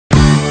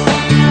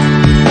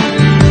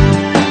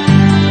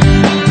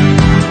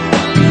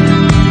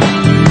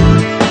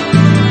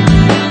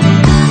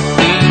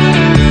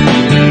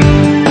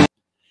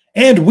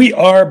And we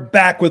are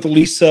back with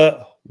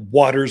Lisa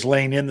Waters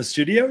Lane in the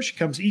studio. She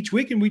comes each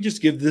week, and we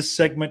just give this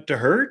segment to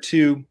her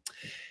to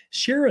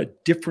share a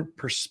different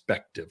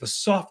perspective, a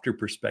softer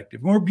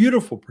perspective, more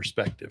beautiful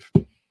perspective.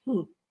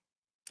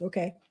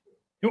 Okay.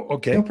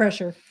 Okay. No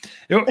pressure.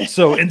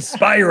 So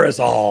inspire us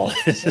all.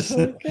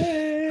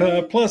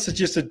 Okay. Plus, it's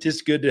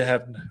just good to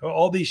have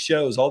all these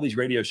shows, all these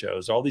radio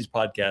shows, all these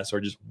podcasts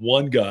are just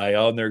one guy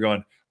on there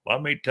going, well,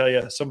 let me tell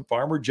you, some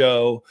Farmer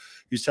Joe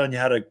who's telling you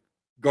how to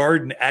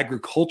garden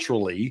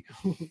agriculturally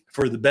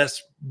for the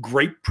best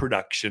grape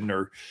production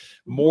or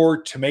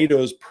more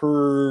tomatoes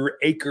per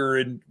acre.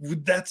 And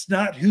that's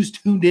not who's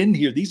tuned in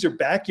here. These are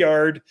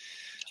backyard.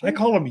 I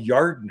call them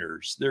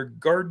yardners. They're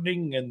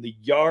gardening in the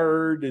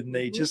yard, and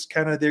they just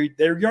kind of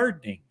they're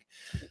gardening.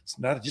 It's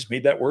not, I just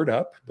made that word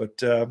up,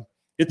 but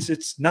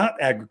it's not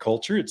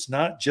agriculture. It's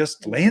not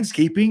just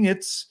landscaping.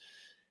 It's,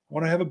 I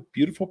want to have a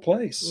beautiful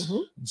place.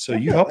 And so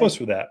you help us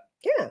with that.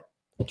 Yeah,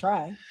 I'll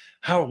try.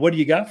 What do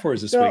you got for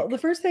us this week? The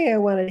first thing I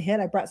wanted to hit,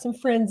 I brought some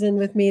friends in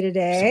with me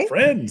today. Some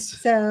friends.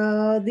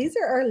 So these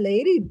are our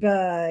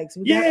ladybugs.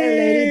 We got our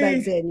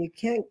ladybugs in. You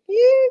can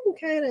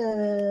kind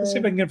of. Let's see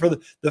if I can get for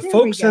the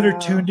folks that are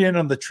tuned in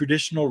on the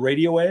traditional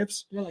radio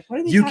waves. You're like,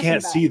 what are they you talking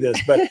can't about? see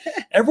this, but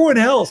everyone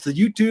else, the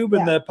YouTube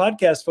and the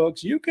podcast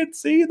folks, you can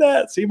see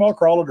that. See them all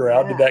crawling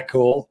around. Isn't that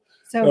cool?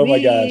 So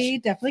we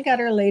definitely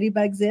got our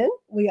ladybugs in.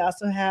 We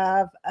also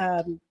have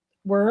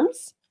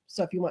worms.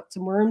 So if you want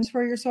some worms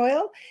for your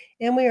soil,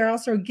 and we are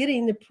also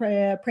getting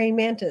the praying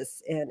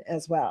mantis in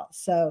as well.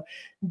 So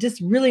just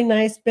really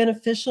nice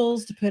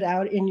beneficials to put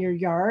out in your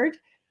yard,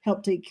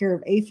 help take care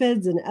of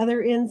aphids and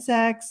other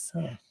insects.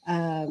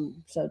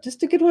 So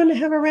just a good one to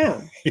have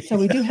around. So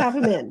we do have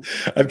them in.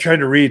 I'm trying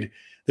to read.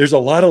 There's a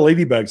lot of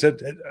ladybugs.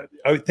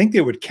 I would think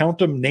they would count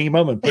them, name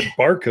them, and put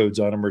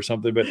barcodes on them or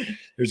something. But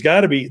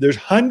there's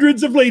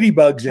hundreds of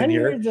ladybugs in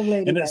here.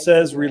 And it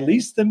says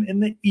release them in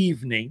the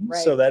evening.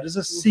 Right. So that is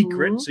a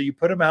secret. So you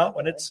put them out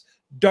when it's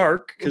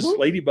dark, because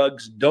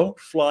ladybugs don't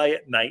fly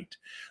at night.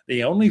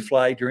 They only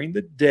fly during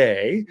the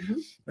day.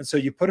 And so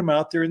you put them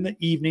out there in the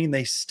evening.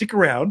 They stick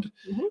around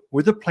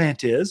where the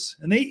plant is,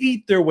 and they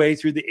eat their way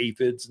through the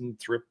aphids and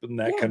thrip and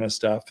that kind of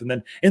stuff. And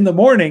then in the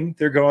morning,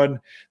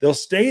 they'll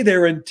stay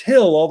there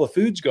until all the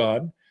food's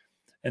gone,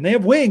 and they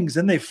have wings,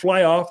 and they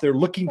fly off. They're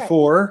looking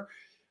for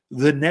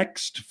the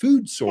next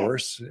food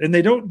source, and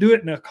they don't do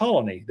it in a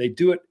colony. They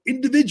do it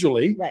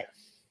individually. Right.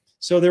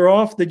 So they're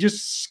off. They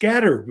just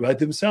scatter by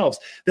themselves.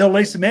 They'll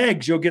lay some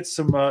eggs. You'll get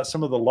some of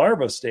the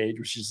larva stage,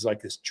 which is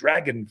like this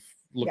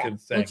dragon-looking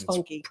thing. Looks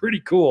funky. It's pretty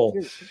cool.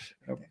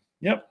 Okay.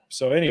 Yep.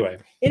 So anyway.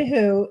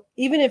 Anywho,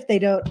 even if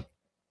they're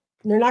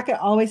not going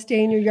to always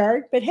stay in your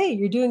yard, but hey,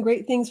 you're doing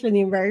great things for the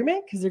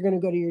environment because they're going to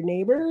go to your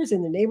neighbors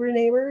and the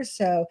neighbors.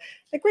 So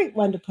a great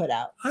one to put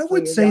out. I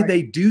would say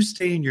they do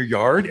stay in your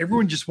yard.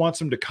 Everyone just wants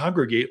them to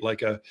congregate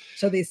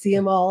so they see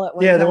them all at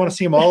once. Yeah, they want to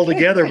see them all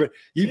together. But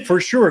for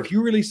sure, if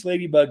you release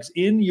ladybugs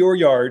in your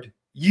yard,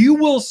 you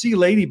will see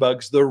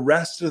ladybugs the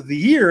rest of the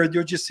year.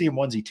 You'll just see them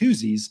onesie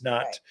twosies.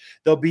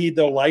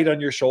 They'll light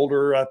on your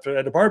shoulder at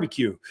a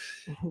barbecue,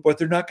 but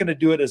they're not going to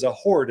do it as a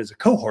horde, as a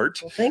cohort.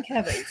 Well, thank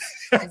heavens.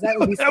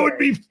 That'd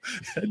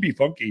be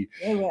funky.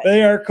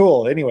 They are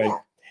cool. Anyway. Yeah.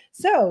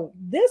 So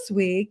this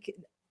week,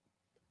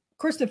 of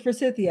course, the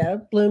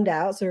forsythia bloomed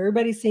out. So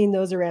everybody's seeing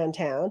those around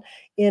town.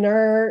 In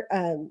our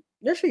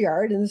nursery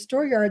yard, in the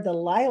store yard, the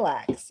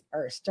lilacs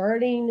are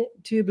starting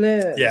to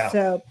bloom. Yeah.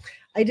 So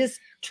I just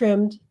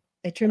trimmed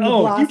the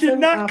blossom. You did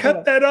not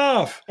cut that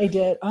off. I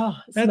did. Oh,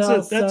 that's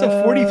a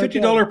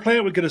 $40-$50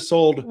 plant we could have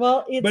sold.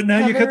 Well, but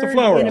now you cut the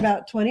flower in off.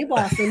 About 20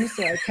 blossoms.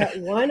 So I cut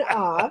one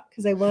off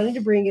because I wanted to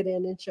bring it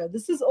in and show.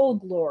 This is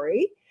Old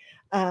Glory.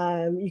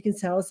 You can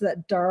tell it's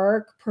that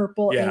dark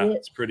purple. Yeah, and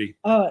it's pretty.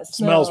 Oh, it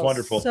smells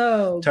wonderful.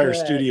 So entire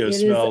good. studio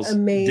smells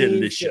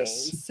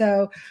delicious.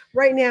 So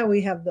right now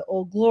we have the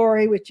Old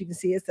Glory, which you can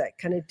see is that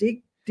kind of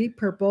deep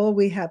purple.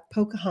 We have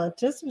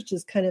Pocahontas, which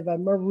is kind of a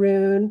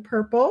maroon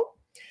purple.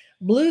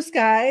 Blue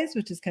Skies,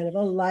 which is kind of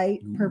a light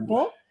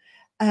purple.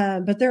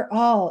 But they're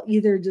all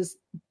either just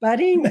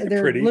budding,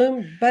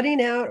 they're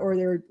budding out, or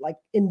they're like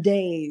in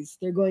days,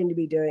 they're going to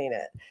be doing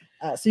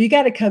it. So you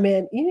got to come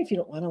in, even if you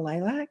don't want a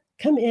lilac,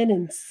 come in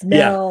and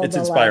smell. Yeah, it's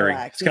inspiring.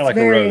 Lilacs. It's kind of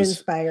like a rose.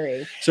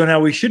 Inspiring. So now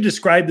we should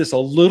describe this a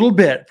little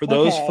bit for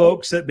those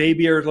folks that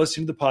maybe are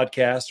listening to the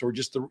podcast or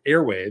just the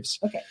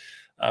airwaves. Okay.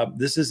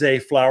 This is a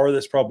flower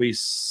that's probably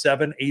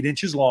 7-8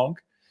 inches long.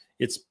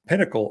 It's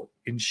pinnacle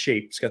in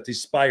shape. It's got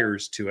these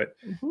spires to it.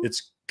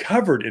 It's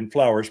covered in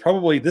flowers.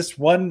 Probably this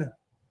one,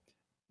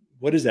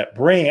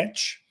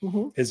 branch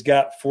has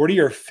got 40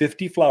 or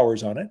 50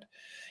 flowers on it.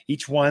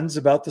 Each one's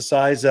about the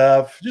size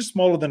of, just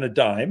smaller than a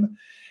dime.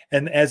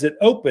 And as it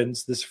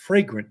opens, this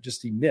fragrant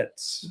just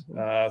emits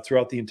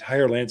throughout the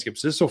entire landscape.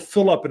 So this will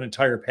fill up an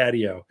entire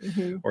patio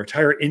or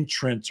entire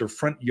entrance or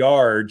front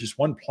yard, just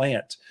one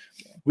plant.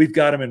 We've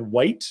got them in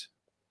white,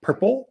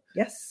 purple,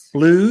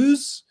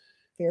 blues,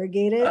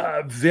 variegated.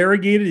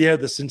 Yeah,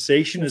 the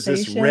sensation is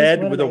this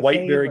red with a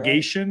white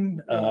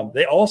variegation.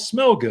 They all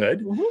smell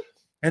good.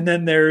 And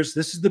then this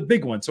is the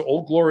big one. So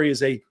Old Glory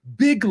is a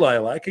big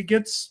lilac. It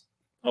gets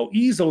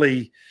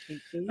easily,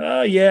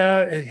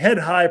 head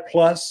high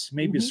plus,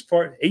 maybe as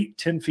far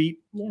 8-10 feet.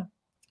 Yeah.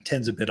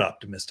 10's a bit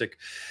optimistic,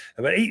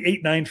 about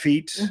 8-9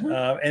 feet.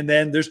 And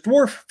then there's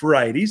dwarf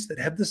varieties that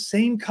have the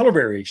same color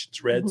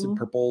variations, reds and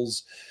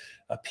purples,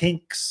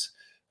 pinks,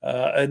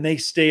 and they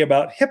stay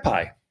about hip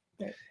high.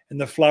 Right. And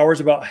the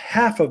flower's about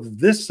half of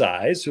this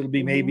size. So it'll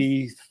be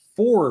maybe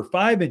 4 or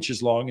 5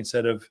 inches long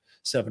instead of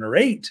 7 or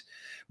 8,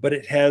 but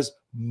it has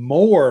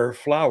more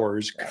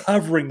flowers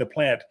covering the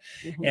plant.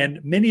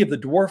 And many of the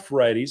dwarf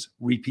varieties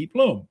repeat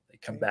bloom. They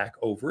come back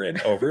over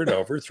and over and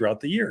over throughout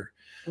the year.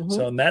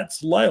 So, and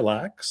that's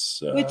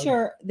lilacs, which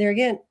they're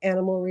again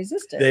animal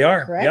resistant. They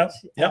are, correct.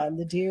 Yep.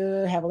 The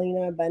deer,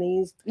 javelina,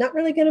 bunnies, not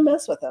really going to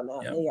mess with them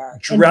out in the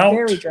yard.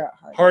 Very drought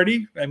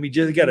hardy. I mean,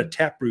 they got a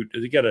taproot.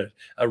 They got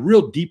a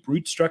real deep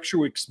root structure,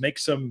 which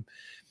makes them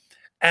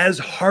as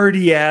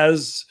hardy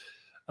as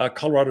a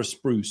Colorado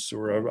spruce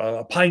or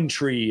a pine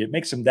tree. It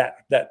makes them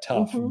that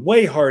tough,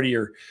 way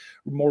hardier,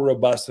 more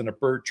robust than a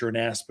birch or an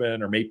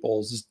aspen or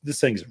maples. This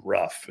thing's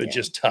rough. It's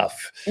just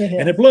tough,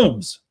 and it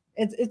blooms.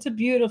 It's a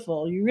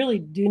beautiful. You really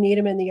do need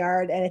them in the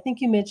yard. And I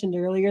think you mentioned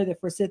earlier the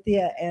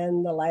forsythia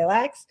and the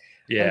lilacs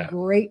are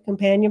great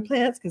companion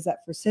plants because that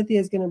forsythia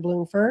is going to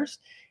bloom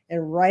first,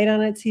 and right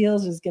on its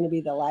heels is going to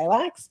be the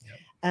lilacs.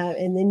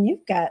 And then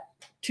you've got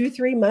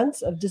 2-3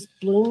 months of just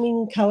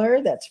blooming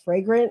color that's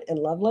fragrant and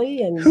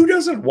lovely. And who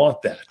doesn't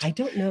want that? I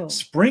don't know.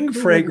 Spring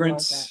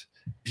fragrance,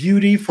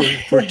 beauty for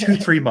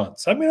 2-3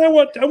 months. I mean, I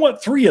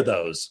want 3 of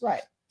those.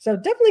 Right. So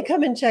definitely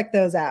come and check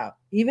those out,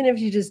 even if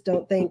you just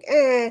don't think,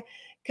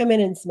 come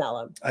in and smell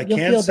them. I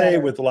can't say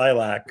with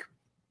lilac,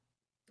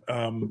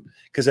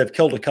 because I've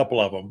killed a couple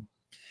of them.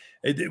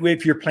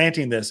 If you're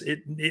planting this,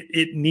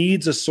 it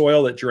needs a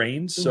soil that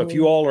drains. So if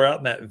you all are out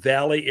in that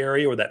valley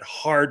area or that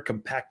hard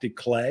compacted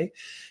clay,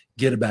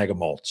 get a bag of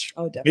mulch.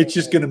 Oh, definitely. It's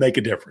just going to make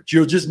a difference.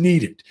 You'll just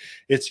need it.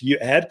 You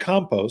add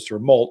compost or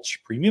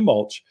mulch, premium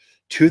mulch,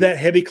 to that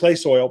heavy clay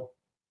soil.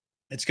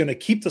 It's going to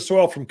keep the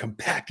soil from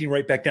compacting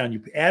right back down.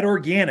 You add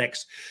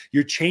organics,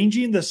 you're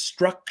changing the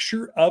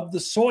structure of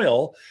the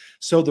soil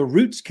so the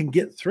roots can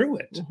get through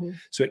it.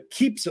 So it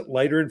keeps it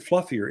lighter and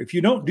fluffier. If you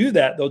don't do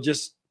that,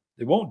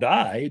 it won't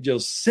die. It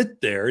just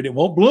sit there and it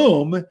won't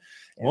bloom. It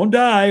won't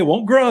die. It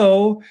won't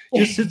grow.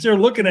 It just sits there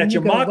looking at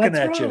you, mocking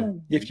at you.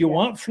 If you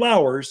want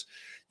flowers,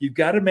 you've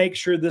got to make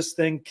sure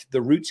the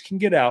roots can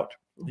get out,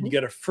 and you got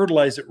to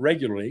fertilize it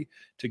regularly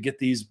to get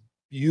these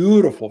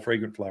beautiful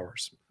fragrant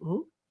flowers.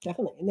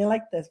 Definitely. And they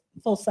like the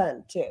full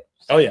sun too.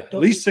 So at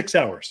least 6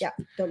 hours. Yeah.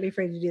 Don't be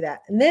afraid to do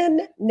that. And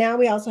then now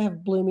we also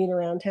have blooming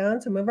around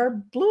town. Some of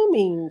our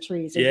blooming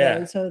trees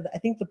again. So I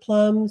think the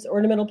plums,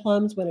 ornamental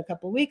plums, went a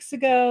couple of weeks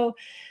ago.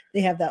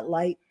 They have that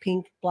light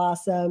pink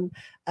blossom.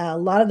 A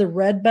lot of the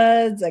red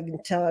buds, I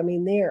can tell, I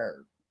mean,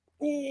 they're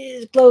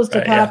close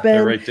to popping.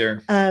 They're right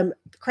there.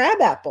 Crab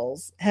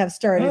apples have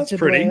started to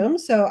bloom.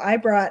 So I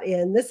brought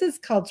in, this is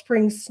called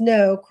Spring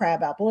Snow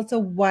crab apple. It's a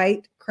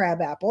white crab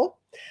apple.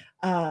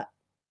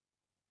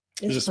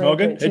 Does it smell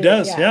good? It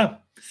does, yeah.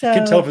 So, you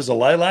can tell if it's a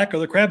lilac or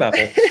the crab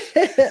apple.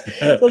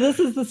 So this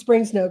is the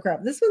Spring Snow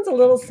crab. This one's a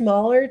little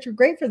smaller. It's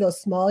great for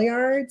those small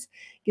yards.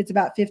 Gets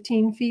about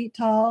 15 feet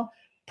tall.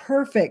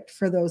 Perfect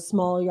for those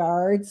small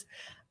yards.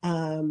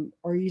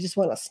 Or you just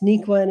want to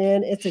sneak one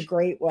in. It's a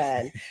great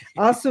one.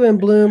 Also in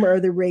bloom are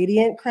the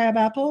radiant crab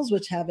apples,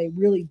 which have a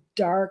really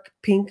dark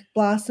pink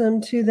blossom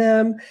to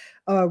them.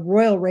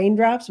 Royal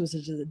raindrops, which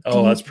is a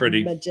that's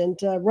pretty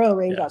magenta. Royal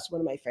raindrops,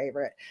 one of my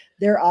favorite.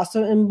 They're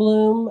also in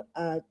bloom.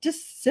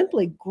 Just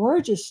simply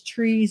gorgeous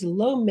trees,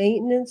 low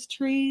maintenance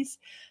trees.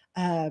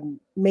 You're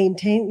not going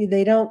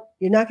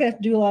to have to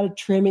do a lot of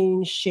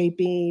trimming,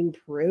 shaping,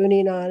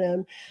 pruning on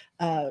them.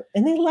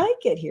 And they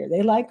like it here.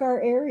 They like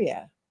our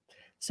area.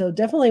 So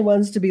definitely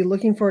ones to be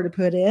looking for to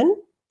put in.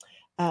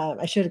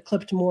 I should have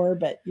clipped more,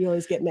 but you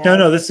always get mad.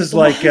 No, this is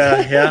like,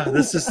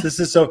 this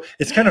is so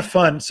it's kind of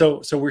fun.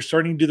 So we're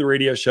starting to do the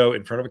radio show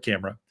in front of a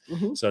camera.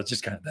 So it's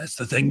just that's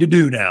the thing to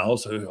do now.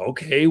 So,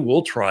 okay,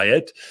 we'll try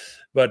it.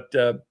 But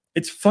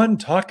it's fun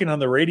talking on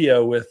the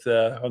radio with,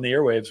 on the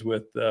airwaves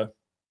with a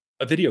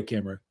video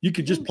camera. You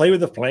could just play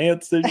with the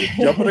plants. They're just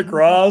jumping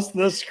across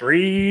the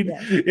screen. Yeah.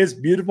 It's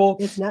beautiful.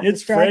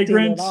 It's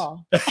fragrant. At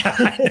all.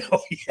 I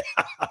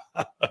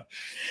know,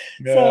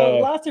 No. So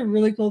lots of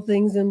really cool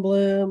things in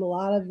bloom. A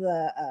lot of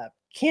the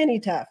candy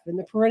tuft and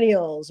the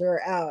perennials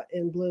are out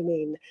and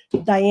blooming.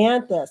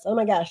 Dianthus, oh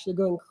my gosh, they're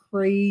going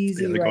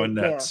crazy they're right going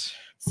nuts.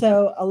 Now.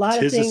 So a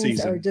lot of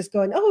things are just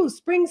going,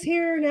 spring's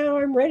here now.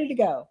 I'm ready to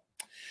go.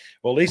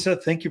 Well, Lisa,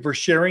 thank you for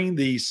sharing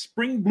the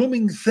spring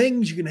blooming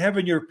things you can have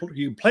you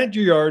can plant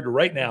your yard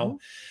right now.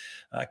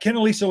 Ken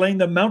and Lisa Lane,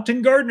 the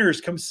Mountain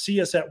Gardeners, come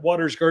see us at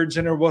Waters Garden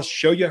Center. We'll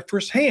show you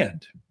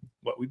firsthand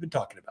what we've been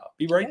talking about.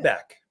 Be right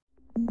back.